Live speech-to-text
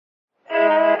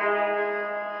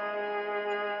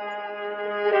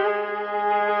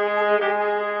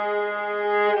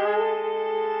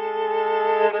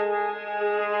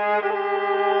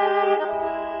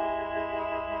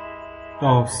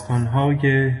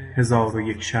داستان‌های هزار و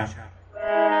یک شب.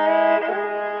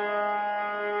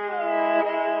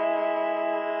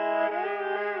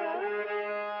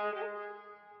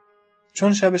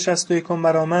 چون شب 61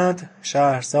 برآمد،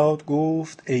 شهرزاد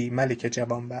گفت ای ملک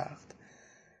جوانبخت،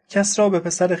 کس را به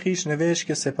پسر خویش نوشت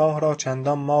که سپاه را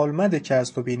چندان مال مده که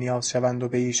از تو بی نیاز شوند و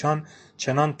به ایشان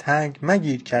چنان تنگ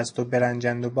مگیر که از تو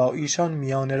برنجند و با ایشان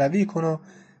میانه روی کن. و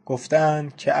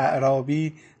گفتند که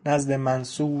اعرابی نزد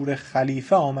منصور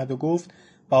خلیفه آمد و گفت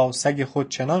با سگ خود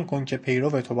چنان کن که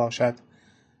پیرو تو باشد.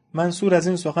 منصور از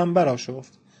این سخن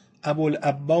برآشفت.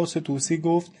 ابوالعباس طوسی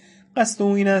گفت قصد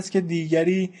او این است که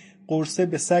دیگری قرصه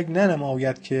به سگ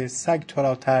ننماید که سگ تو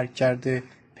را ترک کرده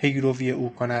پیروی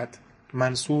او کند.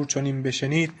 منصور چون این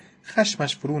بشنید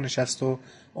خشمش فرو نشست و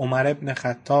عمر بن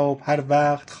خطاب هر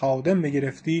وقت خادم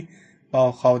بگرفتی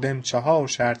با خادم 4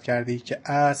 شرط کردی که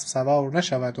اسب سوار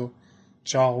نشود و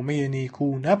جامه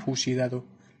نیکو نپوشیدد و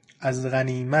از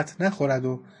غنیمت نخورد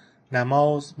و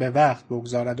نماز به وقت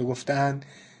بگزارد و گفتند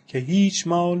که هیچ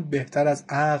مال بهتر از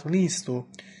عقل نیست و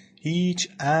هیچ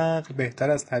عقل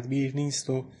بهتر از تدبیر نیست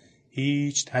و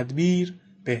هیچ تدبیر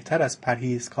بهتر از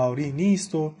پرهیزکاری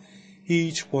نیست و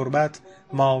هیچ قربت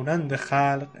مانند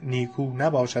خلق نیکو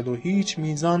نباشد و هیچ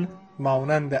میزان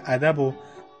مانند ادب و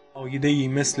فایده‌ای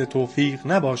مثل توفیق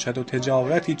نباشد و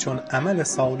تجارتی چون عمل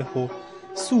صالح و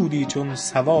سودی چون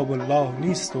ثواب الله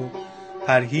نیست و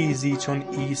پرهیزی چون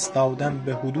ایستادن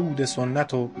به حدود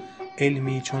سنت و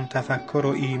علمی چون تفکر و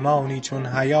ایمانی چون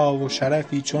حیا و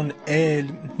شرفی چون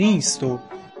علم نیست. و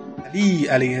علی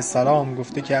علیه السلام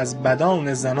گفته که از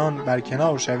بدان زنان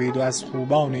برکنار شوید و از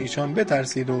خوبان ایشان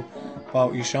بترسید و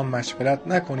با ایشان مشورت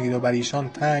نکنید و بر ایشان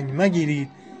تنگ مگیرید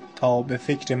تا به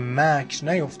فکر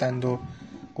مکر نیفتند. و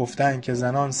گفتند که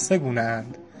زنان 3 گونه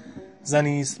اند: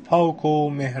 زنی است پاک و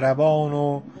مهربان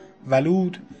و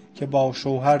ولود که با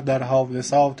شوهر در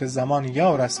حادثات زمان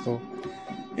یار است و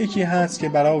یکی هست که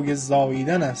برای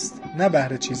زاییدن است نه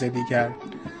بهر چیز دیگر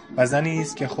و زنی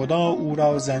است که خدا او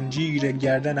را زنجیر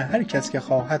گردن هر کس که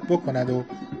خواهد بکند و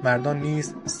مردان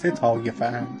نیز 3 طایفه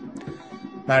اند: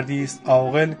 مردی است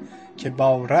عاقل که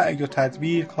با رأی و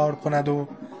تدبیر کار کند و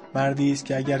مردی است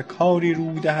که اگر کاری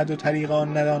روی دهد و طریق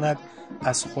آن نداند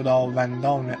از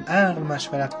خداوندان عقل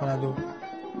مشورت کند و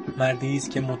مردی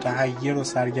است که متحیر و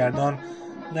سرگردان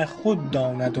نه خود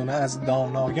داند و نه از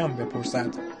دانایان بپرسد.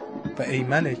 و ای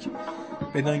ملک،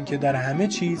 بدان که در همه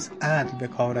چیز عدل به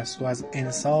کار است و از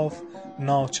انصاف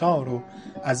ناچار و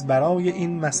از برای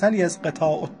این مثلی از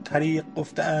قطاع الطریق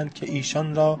گفته‌اند که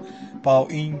ایشان را با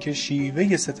این که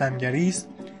شیوه ستمگری است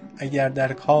اگر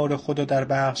در کار خود و در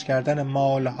بخش کردن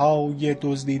مالهای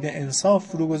دزدیده انصاف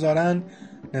فرو گذارند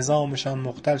نظامشان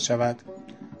مختل شود.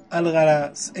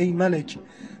 الغرض ای ملک،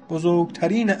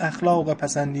 بزرگترین اخلاق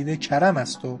پسندیده کرم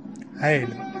است و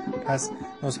حلم. پس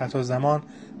نزهت الزمان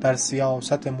در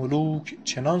سیاست ملوک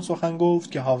چنان سخن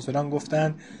گفت که حاضران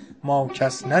گفتند ما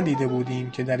کس ندیده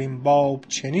بودیم که در این باب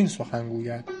چنین سخن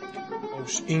گوید.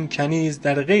 این کنیز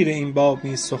در غیر این باب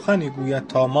نیز سخنی گوید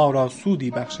تا ما را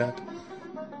سودی بخشد.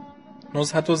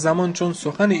 نزهت الزمان چون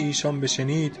سخن ایشان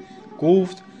بشنید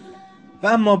گفت و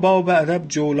اما باب ادب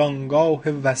جولانگاه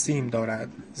وسیم دارد،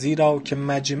 زیرا که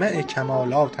مجمع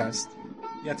کمالات است.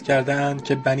 یاد کردند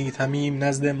که بنی تمیم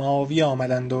نزد معاویه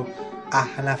آمدند و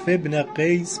احنف ابن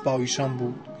قیس با ایشان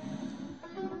بود.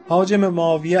 حاجم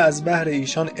معاویه از بهر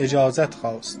ایشان اجازت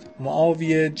خواست.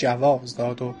 معاویه جواز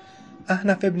داد و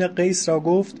احنف ابن قیس را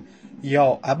گفت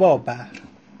یا ابا بهر،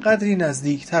 قدری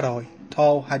نزدیکتر آی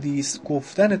تا حدیث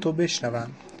گفتن تو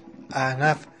بشنوم.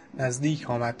 احنف نزدیک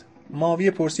آمد.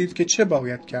 معاویه پرسید که چه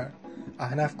باید کرد؟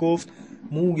 احنف گفت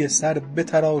موی سر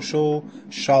بتراش و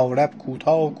شارب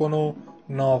کوتاه کن و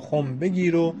ناخن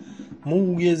بگیر و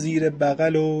موی زیر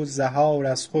بغل و زهار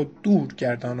از خود دور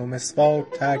گردان و مسواک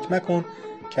ترک مکن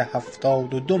که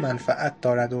 72 منفعت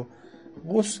دارد و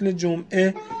غسل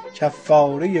جمعه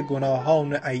کفاره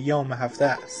گناهان ایام هفته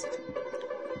است.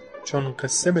 چون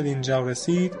قصه به دینجا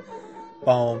رسید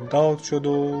بامداد شد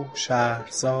و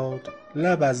شهرزاد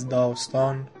لب از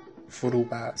داستان فرو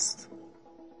بست.